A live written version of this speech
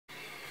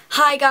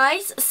Hi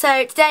guys,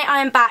 so today I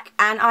am back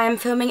and I am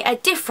filming a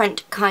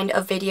different kind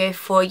of video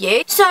for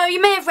you. So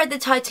you may have read the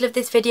title of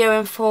this video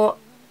and thought,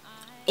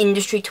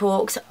 industry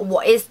talks,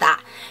 what is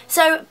that?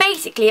 So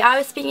basically I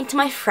was speaking to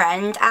my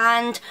friend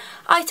and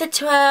I said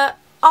to her,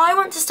 I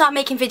want to start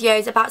making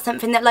videos about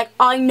something that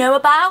I know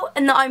about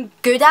and that I'm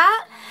good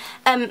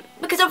at.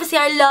 Because obviously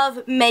I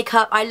love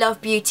makeup, I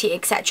love beauty,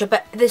 etc.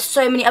 But there's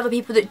so many other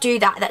people that do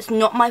that, that's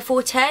not my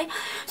forte.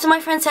 So my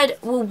friend said,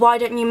 well, why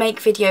don't you make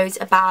videos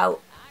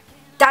about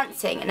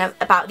dancing and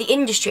about the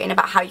industry and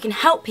about how you can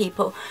help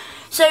people.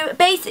 So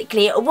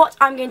basically what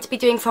I'm going to be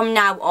doing from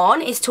now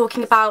on is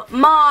talking about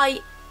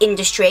my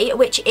industry,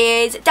 which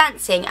is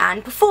dancing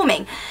and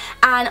performing,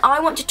 and I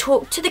want to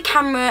talk to the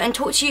camera and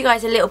talk to you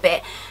guys a little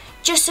bit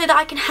just so that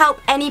I can help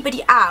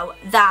anybody out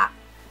that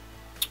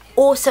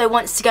also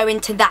wants to go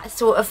into that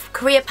sort of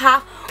career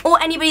path,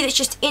 or anybody that's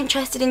just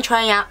interested in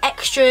trying out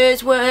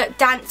extras work,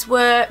 dance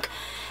work.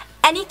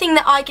 Anything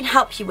that I can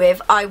help you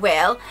with, I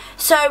will.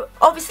 So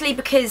obviously,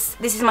 because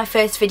this is my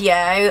first video,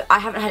 I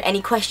haven't had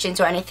any questions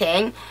or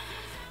anything,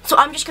 so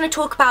I'm just going to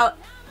talk about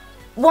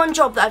one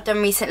job that I've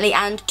done recently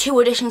and 2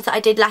 auditions that I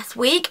did last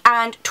week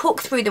and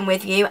talk through them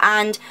with you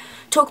and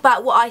talk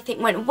about what I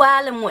think went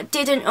well and what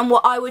didn't and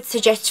what I would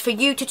suggest for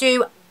you to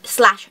do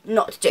 /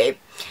 not to do.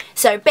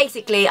 So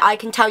basically I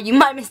can tell you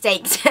my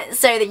mistakes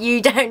so that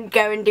you don't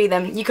go and do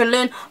them. You can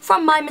learn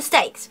from my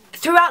mistakes.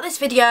 Throughout this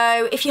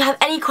video, if you have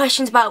any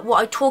questions about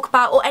what I talk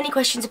about or any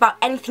questions about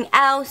anything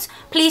else,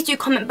 please do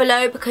comment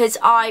below because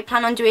I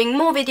plan on doing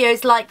more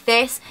videos like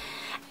this.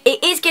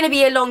 It is going to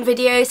be a long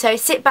video, so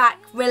sit back,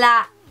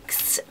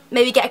 relax,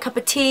 maybe get a cup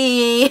of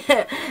tea,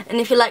 and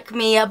if you're like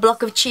me, a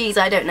block of cheese,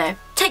 I don't know.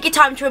 Take your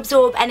time to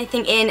absorb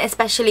anything in,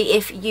 especially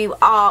if you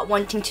are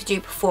wanting to do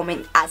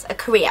performing as a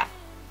career.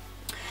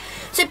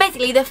 So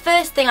basically the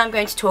first thing I'm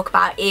going to talk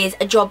about is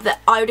a job that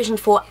I auditioned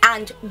for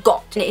and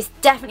got, and it's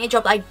definitely a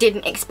job that I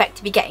didn't expect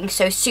to be getting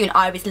so soon.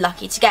 I was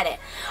lucky to get it.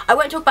 I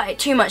won't talk about it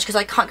too much because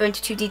I can't go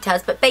into too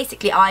details, but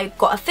basically I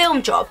got a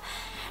film job.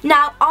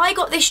 Now I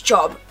got this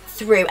job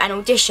through an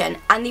audition,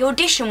 and the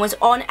audition was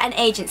on an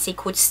agency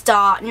called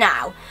Star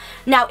Now.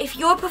 Now if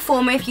you're a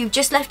performer, if you've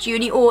just left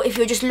uni, or if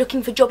you're just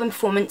looking for job and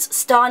performance,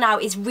 Star Now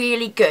is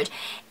really good.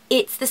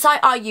 It's the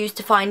site I use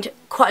to find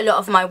quite a lot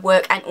of my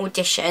work and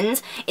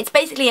auditions. It's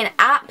basically an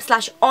app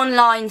 /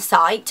 online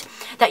site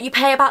that you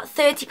pay about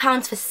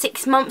 £30 for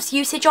 6 months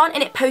usage on,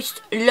 and it posts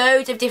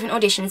loads of different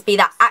auditions, be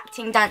that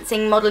acting,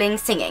 dancing, modelling,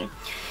 singing.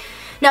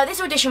 Now this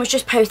audition was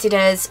just posted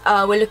as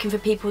we're looking for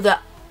people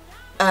that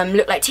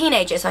look like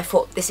teenagers. I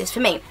thought, this is for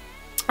me.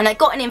 And I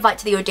got an invite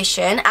to the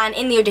audition, and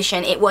in the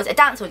audition it was a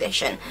dance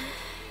audition.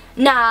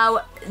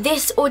 Now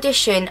this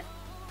audition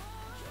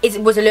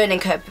was a learning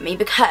curve for me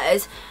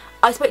because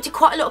I spoke to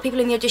quite a lot of people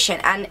in the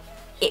audition and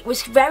it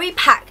was very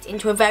packed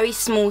into a very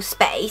small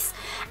space,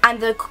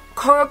 and the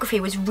choreography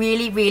was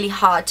really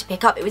hard to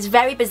pick up. It was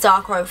very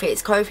bizarre choreography.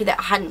 It's choreography that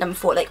I hadn't done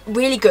before, like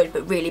really good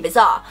but really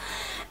bizarre.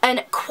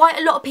 And quite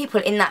a lot of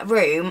people in that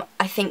room,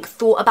 I think,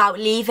 thought about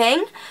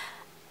leaving.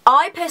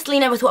 I personally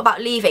never thought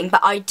about leaving,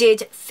 but I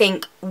did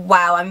think,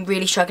 wow, I'm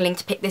really struggling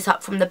to pick this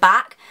up from the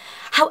back.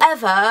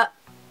 However,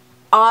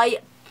 I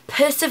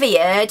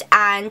persevered,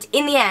 and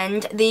in the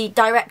end the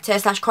director /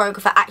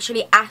 choreographer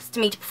actually asked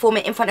me to perform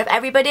it in front of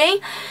everybody.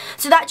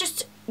 So that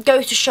just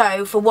goes to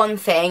show, for one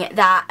thing,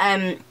 that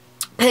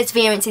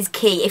perseverance is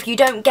key. If you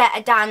don't get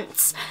a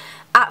dance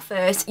at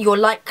first, you're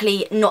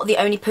likely not the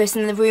only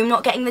person in the room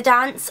not getting the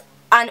dance,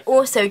 and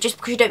also just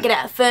because you don't get it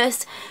at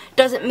first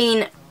doesn't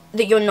mean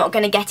that you're not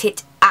going to get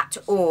it at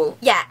all.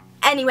 Yeah.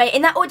 Anyway,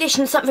 in that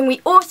audition, something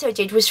we also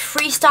did was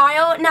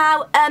freestyle.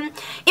 Now,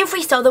 in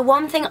freestyle, the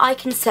one thing I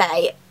can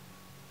say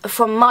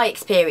from my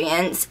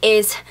experience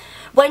is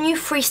when you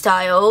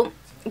freestyle,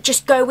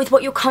 just go with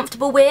what you're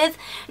comfortable with.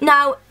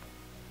 Now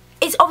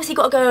it's obviously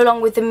got to go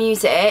along with the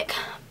music,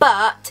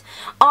 but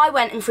I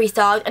went and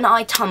freestyled and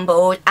I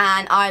tumbled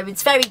and I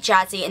was very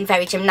jazzy and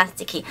very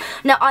gymnasticy.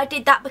 Now I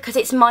did that because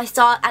it's my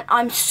style, and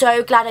I'm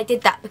so glad I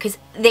did that because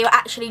they were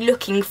actually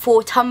looking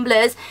for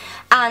tumblers,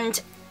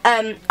 and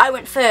I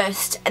went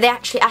first. They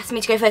actually asked me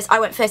to go first.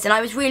 I went first and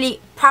I was really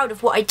proud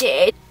of what I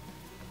did.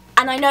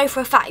 And I know for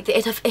a fact that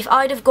if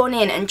I'd have gone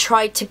in and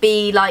tried to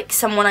be like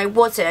someone I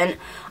wasn't,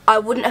 I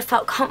wouldn't have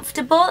felt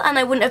comfortable and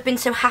I wouldn't have been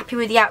so happy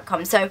with the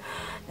outcome. So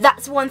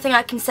that's one thing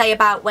I can say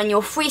about when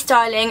you're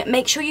freestyling.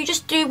 Make sure you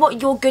just do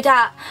what you're good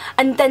at,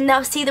 and then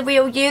they'll see the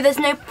real you. There's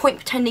no point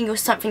pretending you're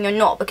something you're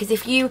not, because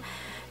if you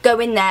go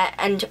in there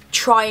and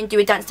try and do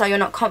a dance style you're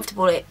not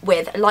comfortable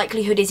with,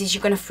 likelihood is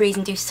you're going to freeze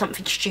and do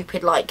something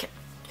stupid like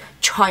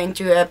try and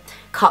do a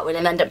cartwheel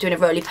and end up doing a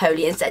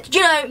roly-poly instead.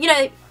 You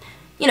know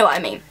what I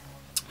mean.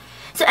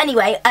 So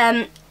anyway,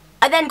 I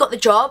then got the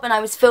job and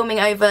I was filming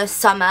over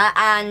summer,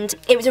 and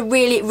it was a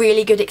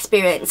really good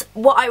experience.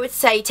 What I would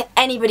say to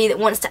anybody that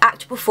wants to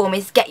act or perform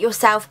is get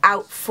yourself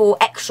out for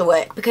extra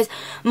work, because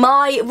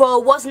my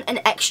role wasn't an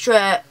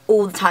extra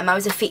all the time. I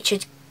was a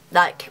featured,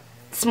 like,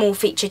 small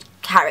featured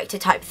character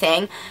type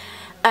thing,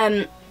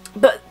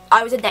 but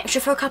I was an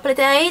extra for a couple of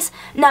days.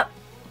 Now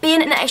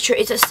being an extra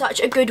is such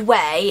a good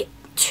way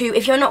to,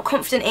 if you're not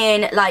confident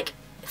in like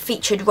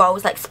featured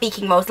roles, like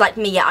speaking roles, like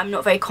me, I'm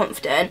not very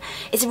confident,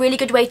 it's a really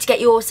good way to get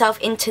yourself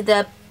into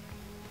the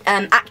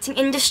acting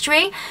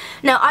industry.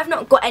 Now, I've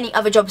not got any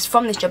other jobs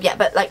from this job yet,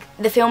 but like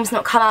the film's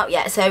not come out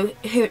yet, so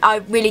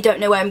I really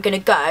don't know where I'm gonna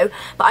go,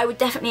 but I would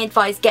definitely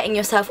advise getting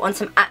yourself on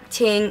some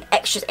acting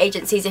extras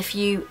agencies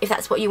if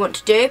that's what you want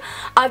to do.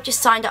 I've just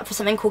signed up for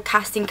something called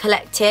Casting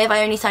Collective.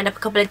 I only signed up a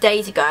couple of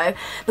days ago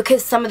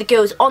because some of the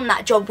girls on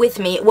that job with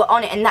me were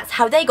on it, and that's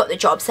how they got the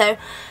job. So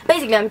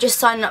basically I'm just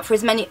signing up for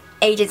as many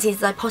agencies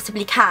as I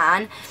possibly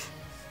can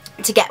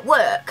to get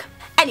work.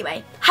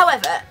 Anyway,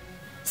 however,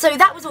 so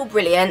that was all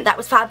brilliant, that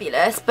was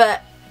fabulous,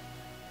 but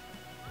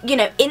you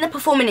know, in the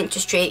performing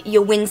industry,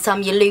 you'll win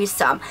some, you lose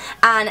some.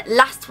 And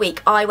last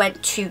week I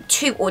went to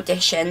 2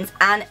 auditions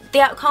and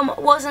the outcome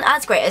wasn't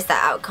as great as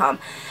that outcome.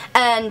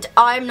 And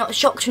I'm not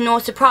shocked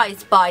nor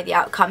surprised by the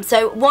outcome.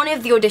 So one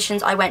of the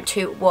auditions I went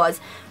to was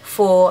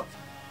for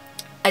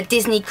a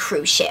Disney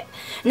cruise ship.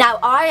 Now,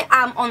 I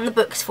am on the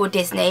books for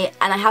Disney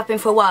and I have been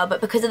for a while,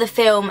 but because of the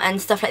film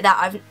and stuff like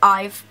that,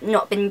 I've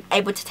not been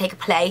able to take a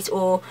place,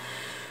 or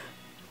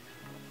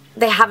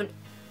they haven't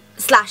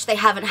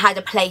had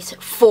a place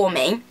for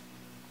me.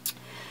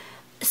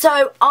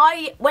 So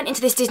I went into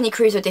this Disney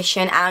cruise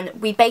audition, and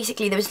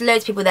there was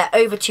loads of people there,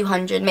 over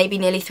 200, maybe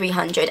nearly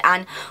 300,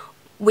 and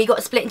we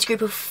got split into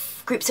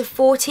groups of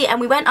 40, and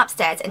we went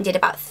upstairs and did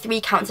about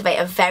 3 counts of 8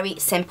 of very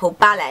simple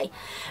ballet.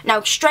 Now,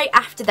 straight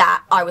after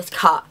that, I was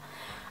cut.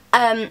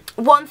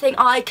 One thing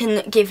I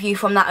can give you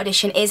from that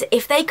audition is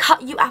if they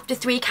cut you after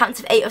 3 counts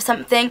of 8 of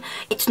something,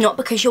 it's not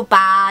because you're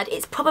bad,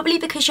 it's probably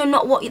because you're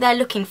not what they're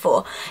looking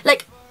for.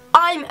 Like,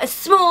 I'm a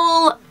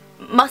small,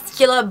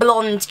 muscular,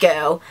 blonde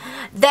girl.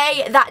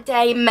 They, that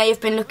day, may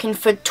have been looking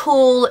for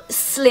tall,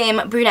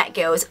 slim, brunette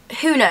girls.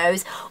 Who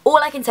knows? All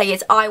I can say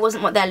is I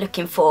wasn't what they're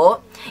looking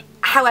for.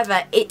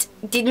 However, it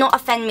did not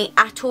offend me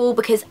at all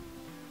because,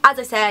 as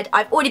I said,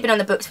 I've already been on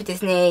the books for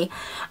Disney.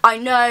 I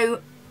know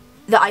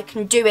that I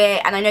can do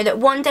it, and I know that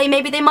one day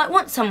maybe they might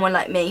want someone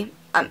like me.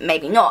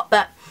 Maybe not,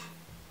 but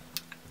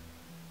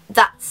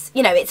that's,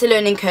 you know, it's a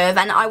learning curve,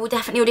 and I will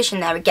definitely audition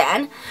there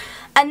again.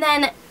 And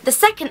then the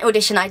second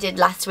audition I did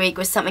last week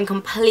was something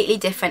completely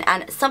different,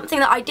 and something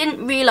that I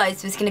didn't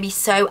realise was going to be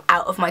so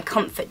out of my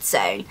comfort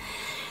zone.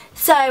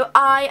 So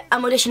I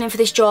am auditioning for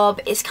this job.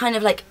 It's kind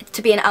of like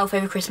to be an elf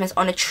over Christmas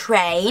on a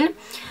train.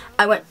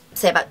 I won't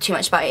say about too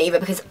much about it either,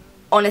 because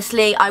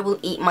honestly I will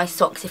eat my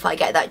socks if I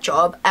get that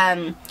job.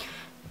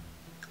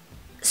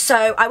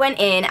 So I went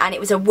in and it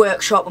was a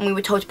workshop and we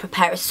were told to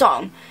prepare a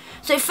song.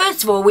 So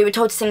first of all, we were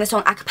told to sing the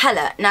song a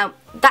cappella. Now,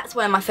 that's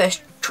where my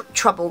first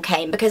trouble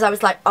came, because I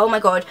was like, oh my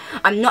god,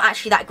 I'm not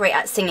actually that great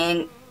at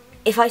singing.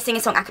 If I sing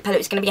a song a cappella,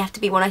 it's going to have to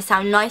be one I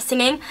sound nice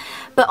singing.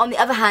 But on the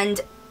other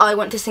hand, I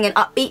want to sing an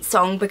upbeat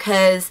song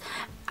because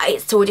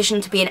it's to audition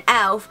to be an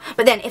elf.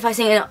 But then if I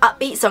sing an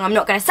upbeat song, I'm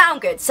not going to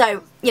sound good.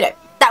 So, you know,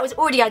 that was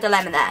already a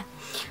dilemma there.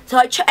 So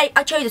I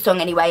chose a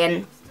song anyway,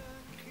 and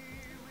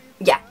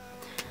yeah.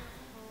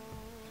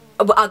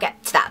 I'll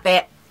get to that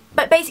bit.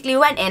 But basically we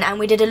went in and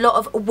we did a lot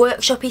of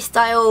workshop-y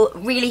style,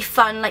 really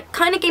fun, like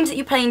kind of games that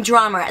you play in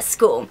drama at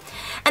school.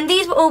 And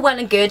these were all well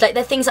and good, like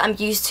they're things that I'm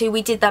used to.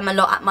 We did them a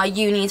lot at my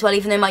uni as well,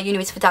 even though my uni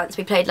was for dance.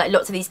 We played like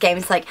lots of these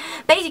games, like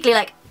basically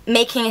like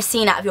making a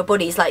scene out of your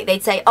bodies. Like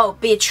they'd say, oh,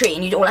 be a tree,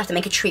 and you'd all have to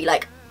make a tree.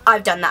 Like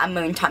I've done that a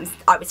million times,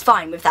 I was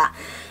fine with that.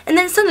 And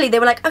then suddenly they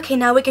were like, okay,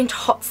 now we're going to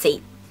hot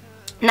seat.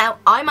 Now,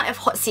 I might have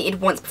hot seated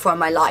once before in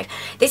my life.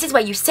 This is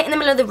where you sit in the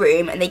middle of the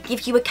room and they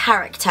give you a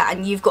character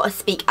and you've got to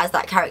speak as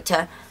that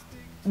character.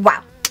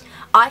 Wow.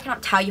 I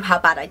cannot tell you how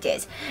bad I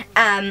did.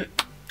 I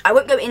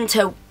won't go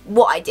into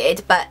what I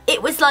did, but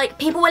it was like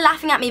people were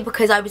laughing at me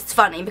because I was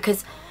funny,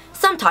 because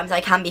sometimes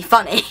I can be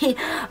funny,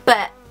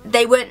 but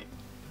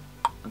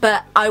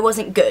I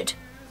wasn't good.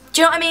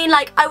 Do you know what I mean?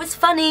 Like, I was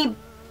funny,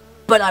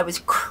 but I was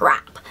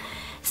crap.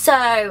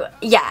 So,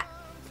 yeah.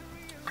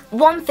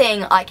 One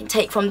thing I can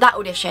take from that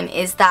audition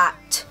is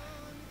that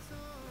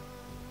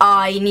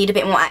I need a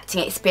bit more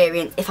acting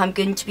experience if I'm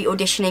going to be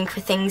auditioning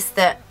for things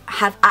that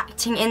have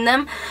acting in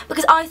them.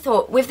 Because I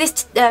thought with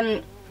this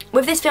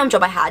film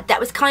job I had,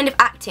 that was kind of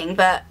acting,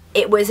 but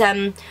it was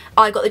I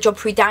got the job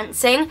through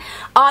dancing.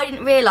 I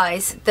didn't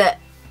realise that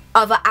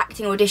other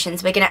acting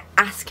auditions were going to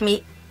ask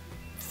me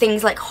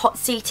things like hot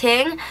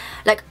seating.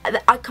 Like,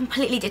 I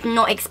completely did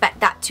not expect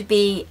that to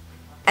be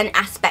an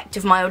aspect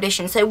of my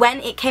audition. So when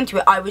it came to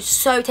it, I was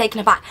so taken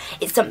aback.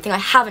 It's something I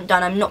haven't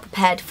done, I'm not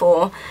prepared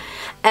for.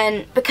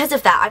 And because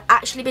of that, I've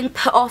actually been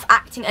put off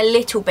acting a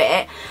little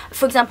bit.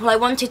 For example, I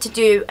wanted to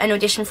do an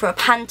audition for a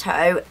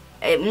panto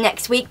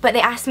next week, but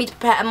they asked me to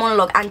prepare a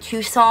monologue and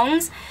 2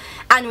 songs,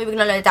 and we were going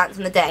to learn a dance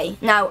on the day.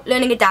 Now,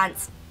 learning a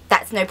dance,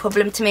 that's no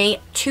problem to me.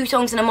 2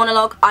 songs and a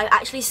monologue, I'm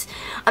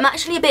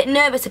actually a bit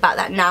nervous about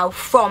that now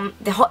from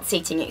the hot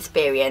seating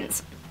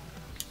experience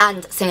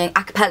and singing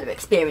a cappella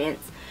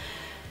experience.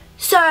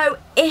 So,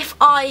 if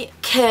I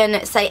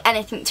can say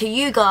anything to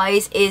you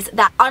guys, is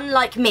that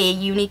unlike me,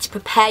 you need to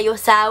prepare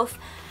yourself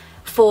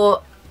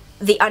for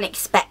the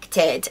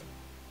unexpected.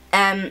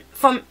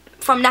 From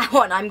now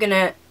on, I'm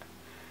gonna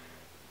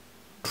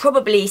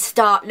probably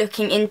start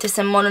looking into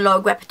some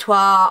monologue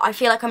repertoire. I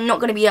feel like I'm not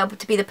going to be able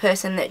to be the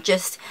person that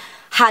just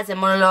has a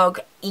monologue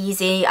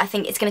easy. I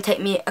think it's going to take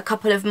me a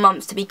couple of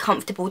months to be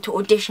comfortable to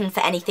audition for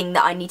anything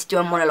that I need to do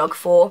a monologue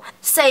for.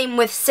 Same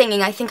with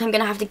singing. I think I'm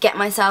going to have to get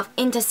myself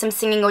into some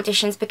singing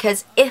auditions,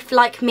 because if,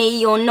 like me,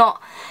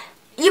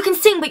 you can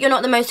sing but you're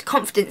not the most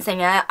confident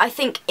singer, I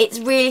think it's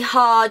really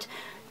hard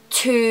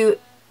to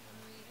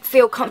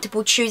feel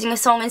comfortable choosing a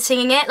song and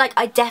singing it. Like,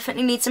 I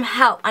definitely need some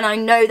help, and I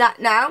know that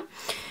now.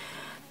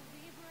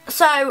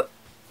 So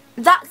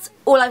that's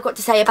all I've got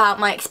to say about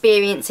my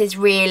experiences,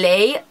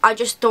 really. I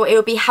just thought it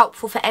would be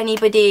helpful for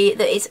anybody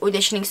that is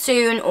auditioning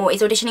soon, or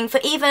is auditioning for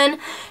even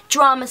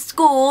drama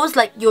schools.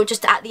 Like, you're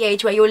just at the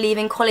age where you're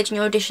leaving college and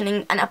you're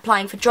auditioning and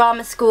applying for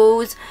drama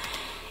schools.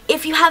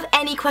 If you have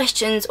any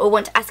questions or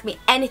want to ask me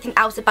anything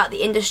else about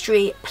the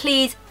industry,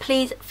 please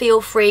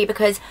feel free,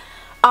 because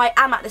I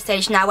am at the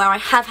stage now where I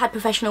have had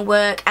professional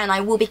work, and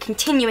I will be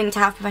continuing to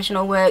have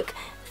professional work,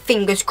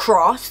 fingers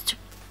crossed.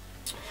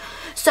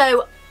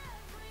 So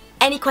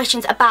any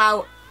questions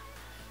about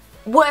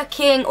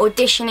working,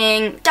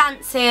 auditioning,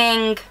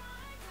 dancing,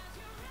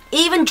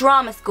 even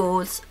drama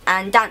schools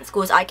and dance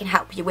schools I can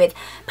help you with,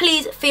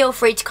 please feel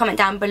free to comment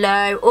down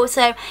below.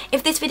 Also,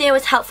 if this video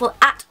was helpful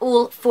at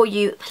all for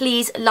you,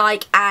 please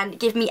like and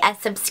give me a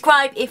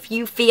subscribe if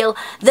you feel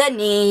the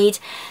need.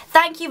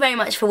 Thank you very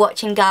much for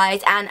watching,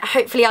 guys, and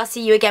hopefully I'll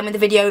see you again with a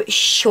video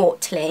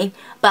shortly.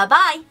 Bye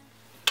bye.